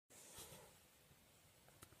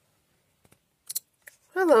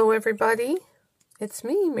Hello everybody, it's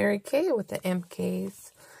me, Mary Kay with the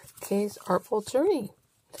Kay's Artful Journey.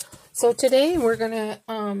 So today we're going to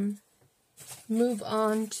move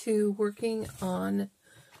on to working on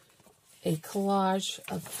a collage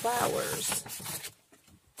of flowers.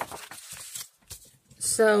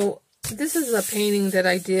 So this is a painting that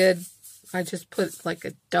I did. I just put like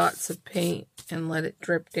dots of paint and let it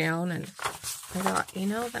drip down, and I thought, you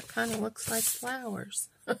know, that kind of looks like flowers.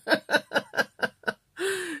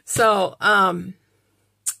 So,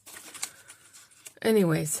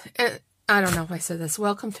 anyways, I don't know if I said this.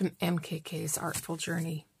 Welcome to MKK's Artful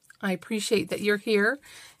Journey. I appreciate that you're here,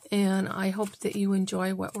 and I hope that you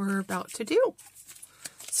enjoy what we're about to do.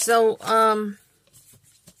 So, I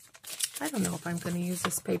don't know if I'm going to use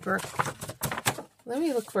this paper. Let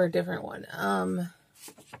me look for a different one,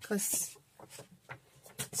 because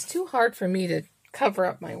it's too hard for me to cover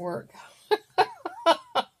up my work.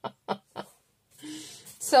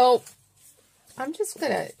 So, I'm just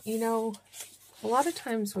going to, you know, a lot of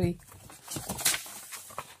times we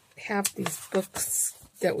have these books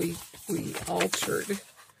that we altered.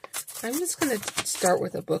 I'm just going to start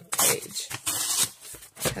with a book page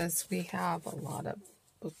because we have a lot of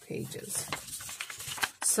book pages.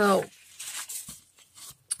 So,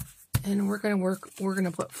 and we're going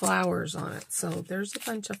to put flowers on it. So, there's a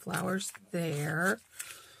bunch of flowers there.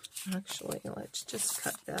 Actually, let's just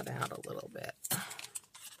cut that out a little bit.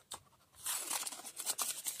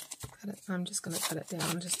 I'm just going to cut it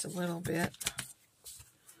down just a little bit.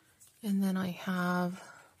 And then I have,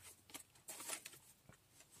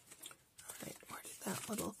 alright, where did that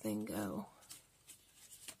little thing go?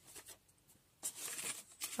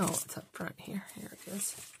 Oh, it's up front here. Here it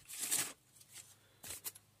is.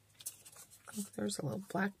 Oh, there's a little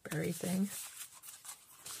blackberry thing.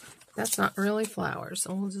 That's not really flowers,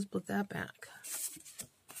 so we'll just put that back.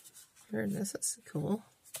 Here, this is cool.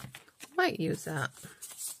 Might use that.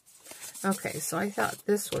 Okay, so I thought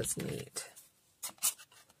this was neat,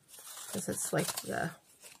 because it's like the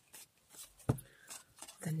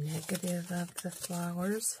negative of the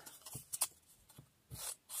flowers.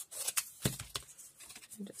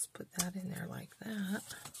 Just put that in there like that.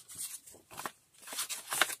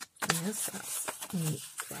 And this has neat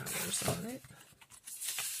flowers on it.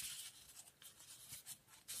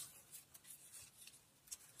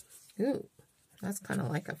 Ooh, that's kind of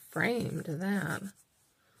like a frame to that.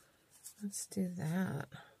 Let's do that.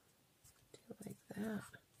 Do like that.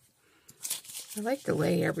 I like to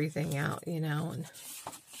lay everything out, you know, and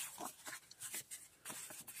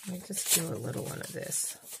let me just do a little one of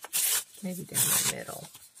this. Maybe down the middle.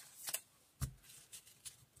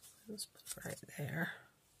 Just put right there.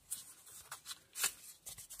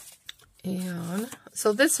 And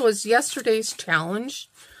so this was yesterday's challenge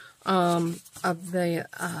of the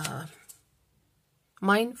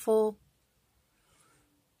mindful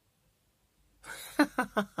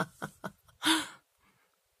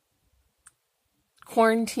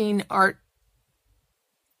quarantine art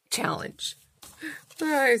challenge.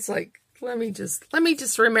 I was like, let me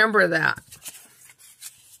just remember that.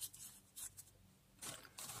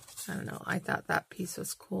 I don't know. I thought that piece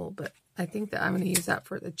was cool, but I think that I'm going to use that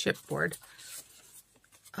for the chipboard.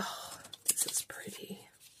 Oh, this is pretty.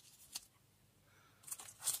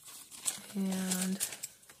 And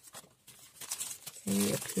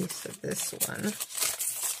maybe a piece of this one.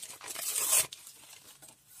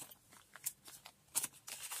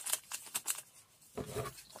 I'm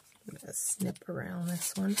going to snip around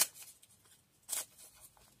this one.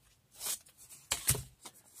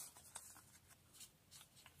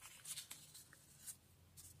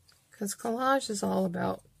 Because collage is all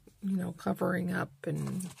about, you know, covering up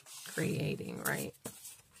and creating, right?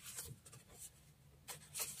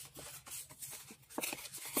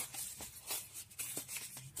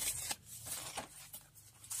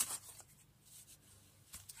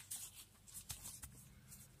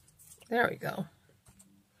 There we go.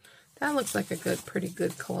 That looks like a pretty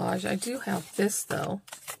good collage. I do have this though.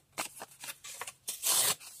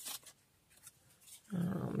 I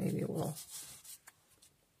don't know, maybe we'll,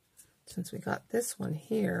 since we got this one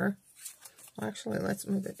here, well, actually let's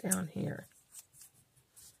move it down here.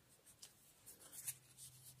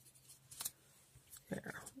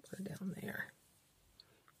 There, put it down there.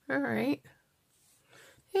 All right.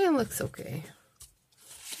 It looks okay.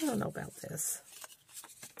 I don't know about this.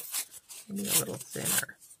 Maybe a little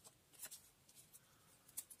thinner.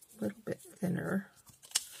 A little bit thinner.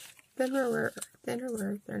 Thinner.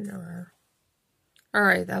 All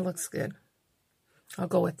right, that looks good. I'll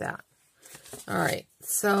go with that. All right,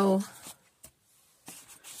 so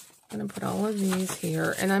I'm going to put all of these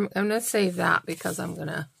here, and I'm going to save that because I'm going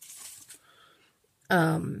to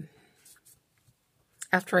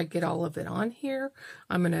after I get all of it on here,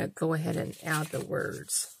 I'm going to go ahead and add the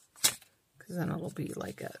words, because then it'll be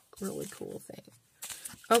like a really cool thing.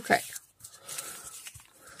 Okay,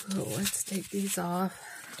 so let's take these off.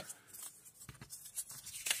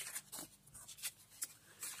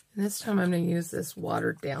 And this time I'm going to use this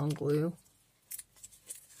watered down glue.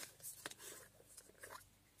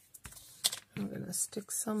 I'm going to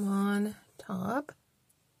stick some on top.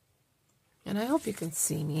 And I hope you can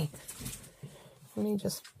see me. I'm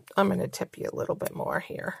going to tip you a little bit more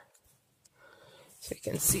here, so you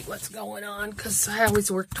can see what's going on, because I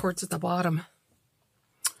always work towards the bottom.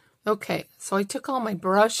 Okay, so I took all my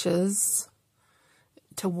brushes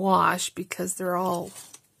to wash because they're all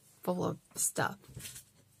full of stuff.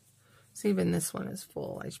 So even this one is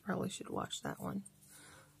full. I probably should wash that one.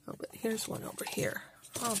 Oh, but here's one over here.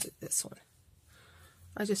 I'll do this one.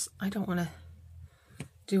 I don't want to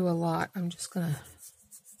do a lot. I'm just going to...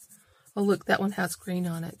 Oh, look, that one has green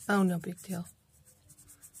on it. Oh, no big deal.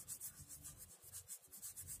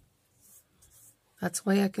 That's the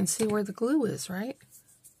way I can see where the glue is, right?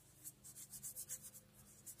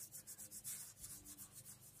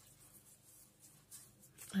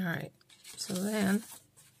 All right, so then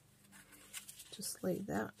just lay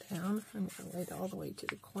that down. I'm going to lay it all the way to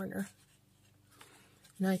the corner.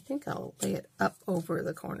 And I think I'll lay it up over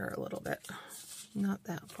the corner a little bit. Not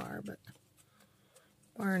that far, but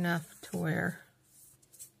far enough to where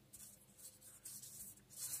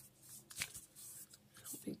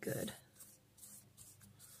it'll be good.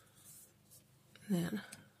 And then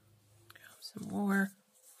grab some more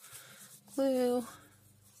glue.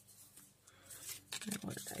 And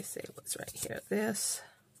what did I say was right here? This.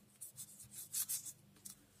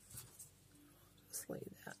 Just lay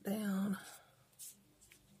that down.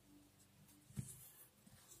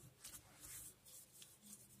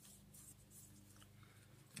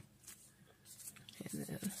 And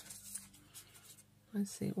then,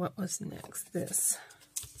 let's see, what was next? This.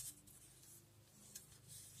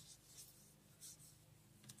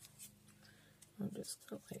 I'm just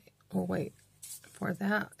going to lay, oh wait, for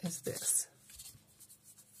that is this.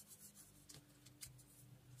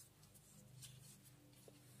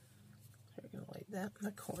 We're going to lay that in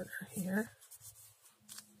the corner here.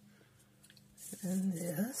 And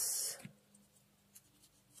this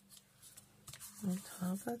on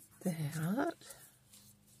top of that.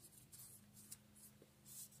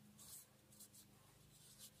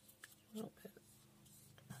 A little bit.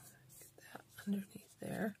 Get that underneath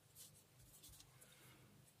there.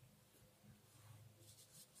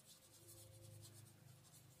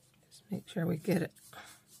 Just make sure we get it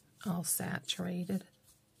all saturated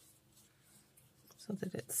so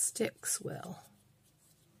that it sticks well.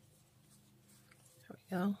 There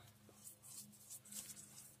we go.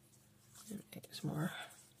 And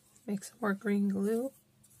make some more green glue.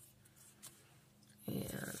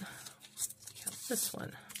 And have this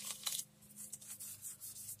one.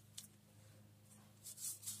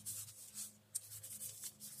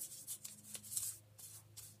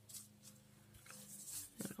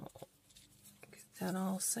 That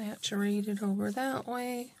all saturated over that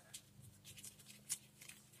way.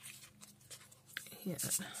 And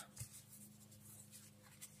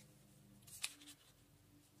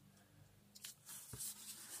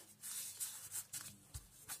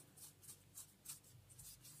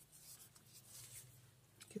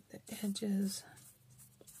get the edges.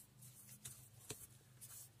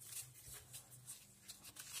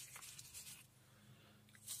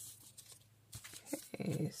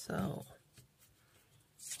 Okay, so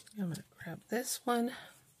I'm going to grab this one.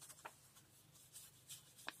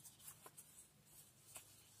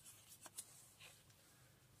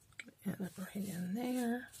 Add it right in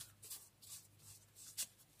there.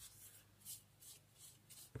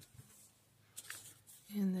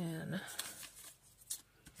 And then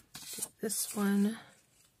get this one.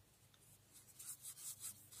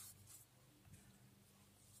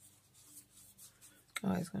 Oh,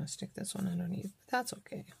 I was going to stick this one underneath, but that's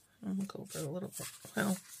okay. I'm going to go over it a little bit.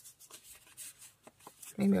 Well,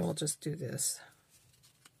 maybe we'll just do this.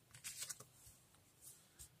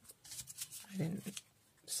 I didn't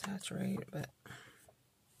saturate, but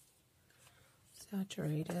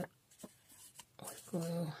saturate it with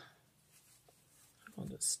glue. We'll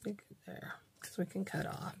just stick it there because we can cut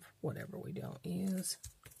off whatever we don't use.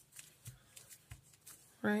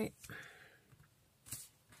 Right?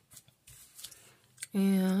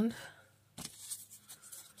 And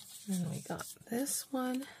then we got this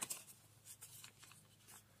one.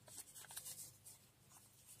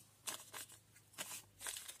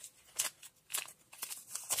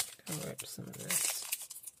 Rip some of this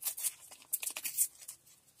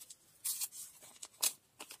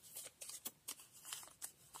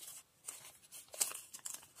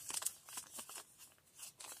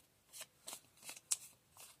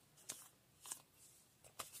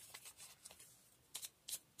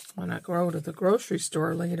when I go to the grocery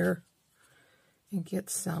store later and get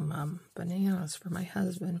some bananas for my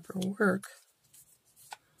husband for work.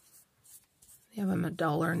 They have them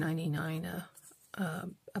 $1.99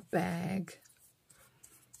 a bag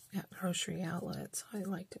at grocery outlets. I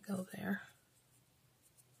like to go there.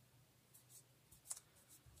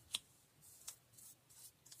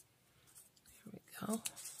 Here we go.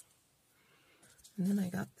 And then I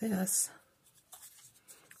got this,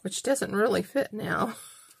 which doesn't really fit now.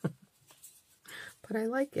 But I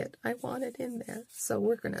like it. I want it in there. So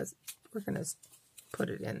we're gonna put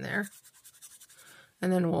it in there.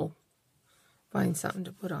 And then we'll find something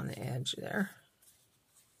to put on the edge there.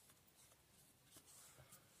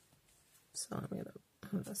 So I'm gonna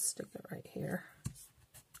stick it right here.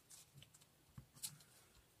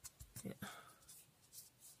 Yeah.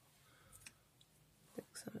 Stick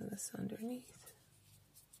some of this underneath.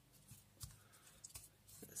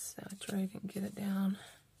 Saturate and get it down.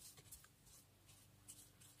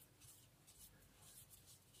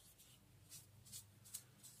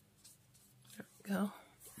 There we go.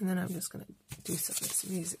 And then I'm just going to do some of this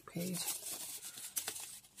music page.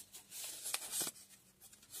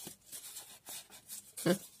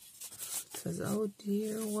 It says, oh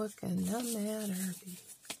dear, what can the matter be?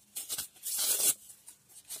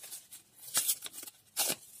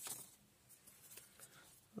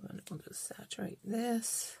 And we'll just saturate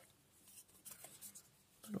this.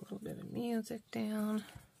 Put a little bit of music down.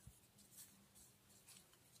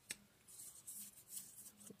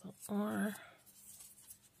 A little more.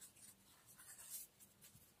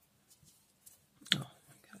 Oh,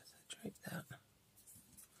 I gotta saturate that.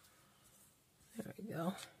 There we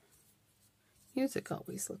go. Music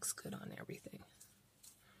always looks good on everything.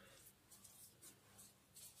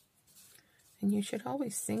 And you should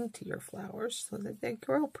always sing to your flowers so that they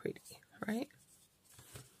grow pretty, right?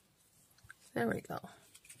 There we go.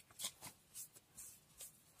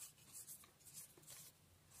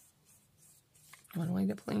 One way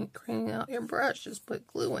to clean out your brush is put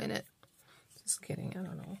glue in it. Just kidding, I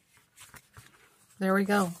don't know. There we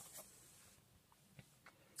go.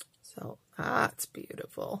 So that's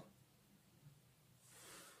beautiful.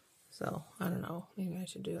 So I don't know, maybe I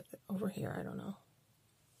should do it over here, I don't know.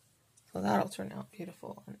 So that'll turn out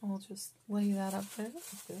beautiful, and I'll just lay that up there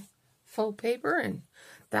with the faux paper, and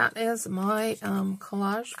that is my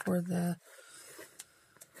collage for the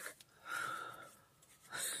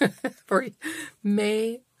for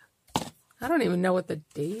May. I don't even know what the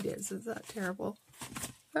date is. Is that terrible?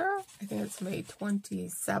 I think it's May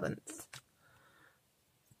 27th.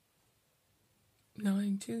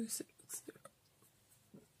 9260.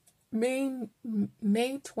 May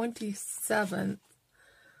 27th.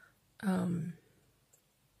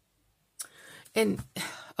 And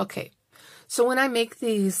okay, so when I make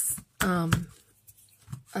these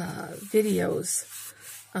videos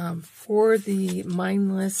for the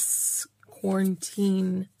Mindless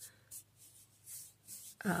Quarantine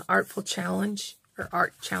Artful Challenge, or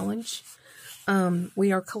Art Challenge,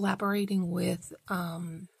 we are collaborating with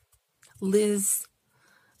Liz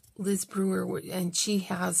Brewer, and she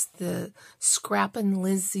has the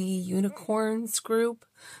ScrappinLizziUnicorns group.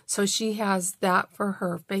 So she has that for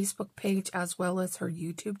her Facebook page as well as her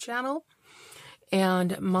YouTube channel.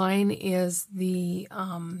 And mine is the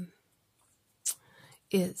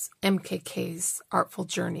is MKK's Artful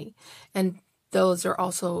Journey. And those are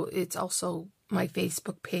also, it's also my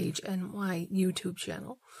Facebook page and my YouTube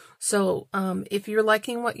channel. So if you're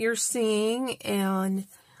liking what you're seeing, and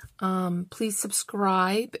please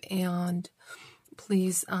subscribe, and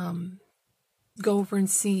please go over and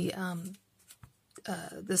see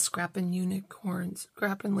the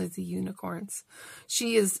ScrappinLizziUnicorns.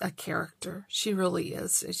 She is a character. She really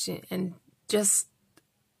is. And just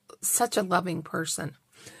such a loving person.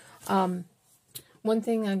 One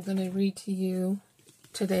thing I'm going to read to you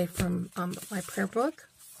today from my prayer book.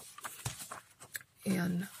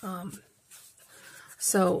 And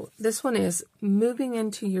so this one is moving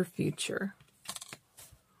into your future.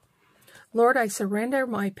 Lord, I surrender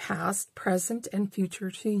my past, present, and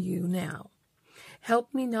future to you now.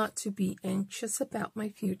 Help me not to be anxious about my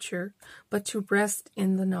future, but to rest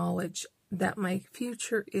in the knowledge that my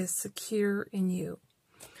future is secure in you.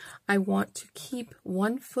 I want to keep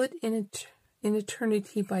one foot in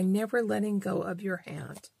eternity by never letting go of your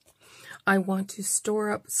hand. I want to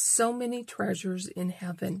store up so many treasures in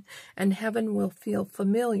heaven, and heaven will feel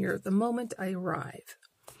familiar the moment I arrive.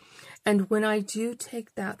 And when I do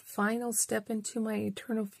take that final step into my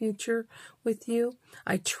eternal future with you,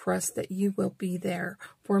 I trust that you will be there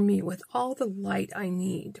for me with all the light I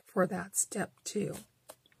need for that step too.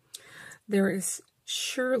 There is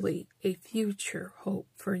surely a future hope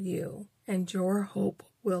for you, and your hope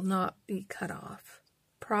will not be cut off.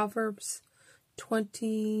 Proverbs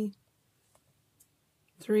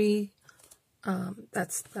 23,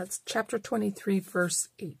 that's chapter 23, verse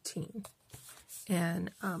 18.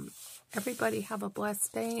 And everybody have a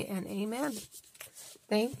blessed day, and amen.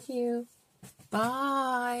 Thank you.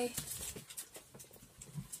 Bye.